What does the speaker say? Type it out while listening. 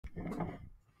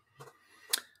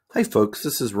Hi folks,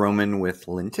 this is Roman with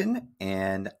Lynton,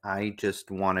 and I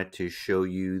just wanted to show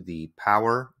you the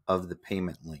power of the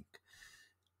payment link.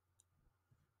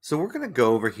 So we're going to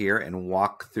go over here and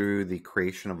walk through the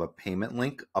creation of a payment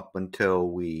link up until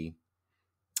we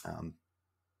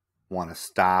want to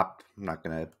stop. I'm not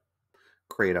going to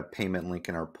create a payment link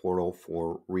in our portal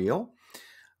for real,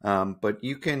 but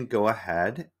you can go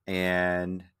ahead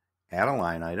and add a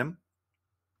line item.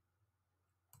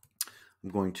 I'm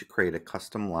going to create a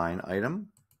custom line item.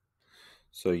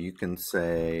 So you can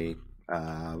say,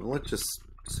 let's just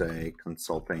say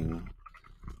consulting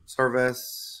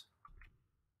service.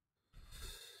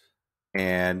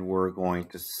 And we're going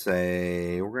to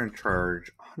say, we're going to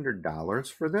charge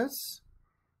 $100 for this.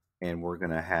 And we're going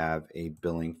to have a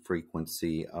billing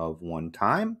frequency of 1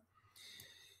 time.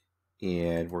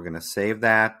 And we're going to save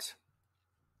that.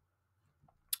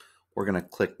 We're going to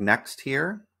click next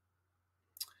here.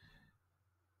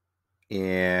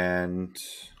 And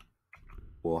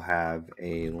we'll have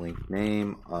a link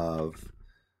name of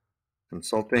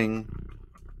consulting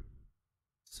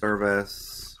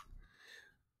service.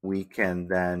 We can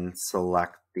then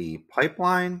select the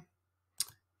pipeline.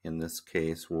 In this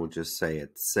case, we'll just say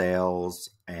it's sales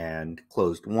and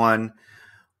closed won.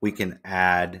 We can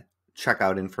add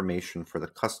checkout information for the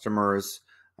customers.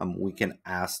 We can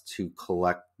ask to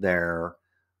collect their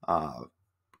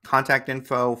contact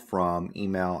info from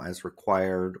email as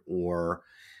required, or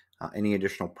any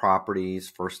additional properties,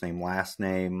 first name, last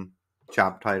name,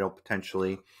 job title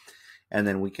potentially. And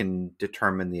then we can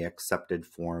determine the accepted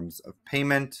forms of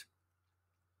payment.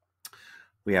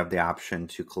 We have the option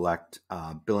to collect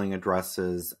billing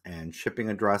addresses and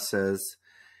shipping addresses.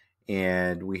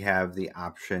 And we have the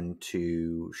option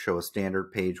to show a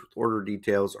standard page with order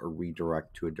details or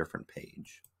redirect to a different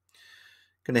page.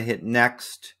 Going to hit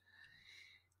next.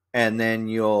 And then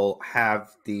you'll have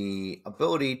the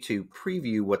ability to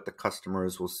preview what the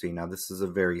customers will see. Now, this is a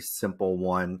very simple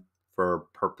one for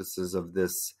purposes of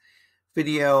this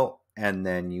video. And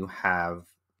then you have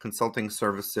consulting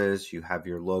services. You have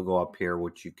your logo up here,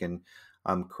 which you can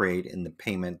create in the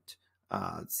payment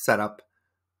setup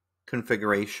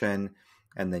configuration.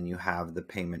 And then you have the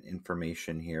payment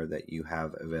information here that you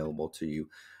have available to you.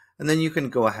 And then you can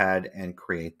go ahead and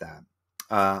create that.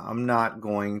 I'm not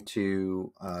going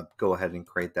to go ahead and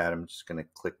create that. I'm just going to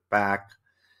click back,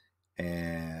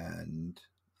 and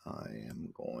I am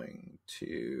going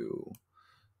to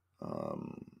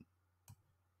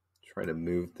try to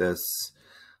move this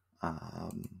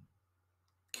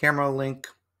camera link,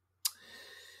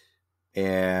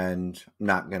 and I'm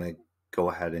not going to go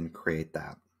ahead and create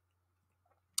that.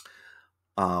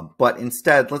 But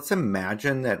instead, let's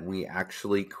imagine that we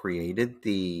actually created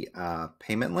the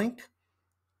payment link.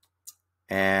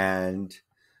 And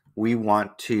we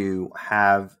want to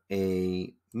have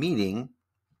a meeting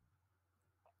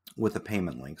with a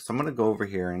payment link. So I'm going to go over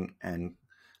here and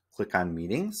click on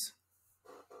meetings.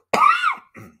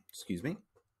 Excuse me.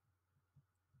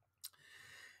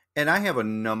 And I have a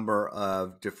number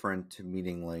of different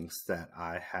meeting links that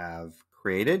I have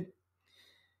created.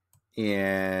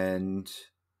 And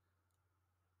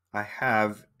I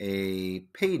have a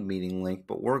paid meeting link,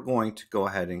 but we're going to go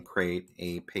ahead and create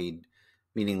a paid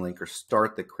meeting link, or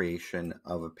start the creation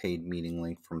of a paid meeting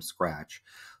link from scratch.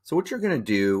 So what you're going to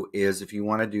do is, if you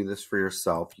want to do this for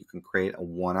yourself, you can create a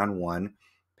one-on-one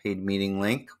paid meeting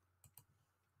link.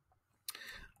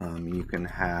 You can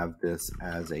have this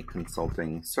as a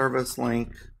consulting service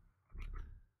link,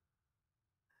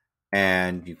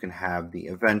 and you can have the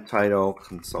event title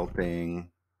consulting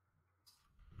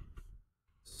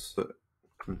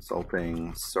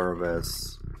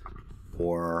service,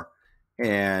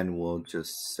 and we'll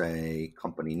just say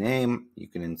company name. You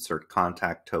can insert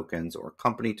contact tokens or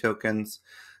company tokens.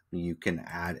 You can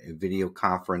add a video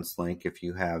conference link if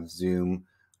you have Zoom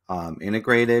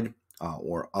integrated,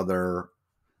 or other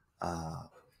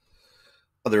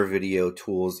video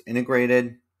tools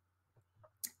integrated.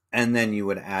 And then you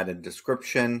would add a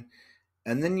description,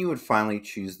 and then you would finally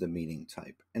choose the meeting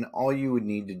type. And all you would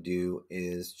need to do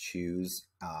is choose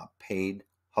paid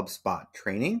HubSpot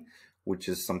training, which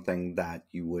is something that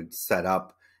you would set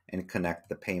up and connect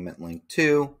the payment link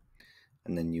to.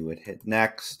 And then you would hit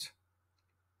next.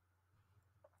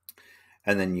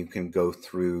 And then you can go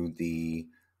through the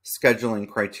scheduling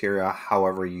criteria,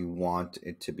 however you want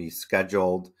it to be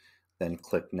scheduled. Then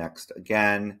click next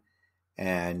again,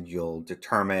 and you'll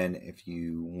determine if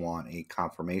you want a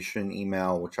confirmation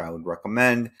email, which I would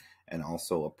recommend, and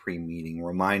also a pre-meeting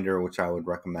reminder, which I would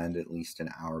recommend at least an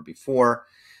hour before.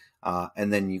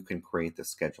 And then you can create the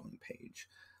scheduling page.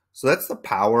 So that's the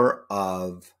power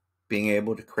of being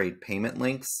able to create payment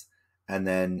links and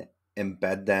then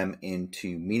embed them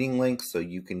into meeting links so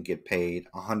you can get paid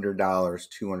 $100,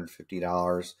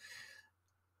 $250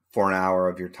 for an hour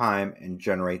of your time and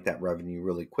generate that revenue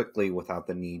really quickly without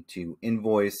the need to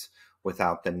invoice,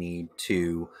 without the need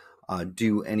to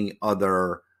do any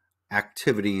other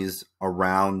activities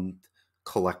around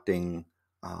collecting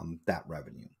that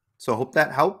revenue. So I hope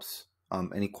that helps.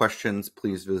 Any questions,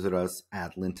 please visit us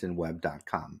at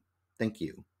lyntonweb.com. Thank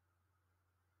you.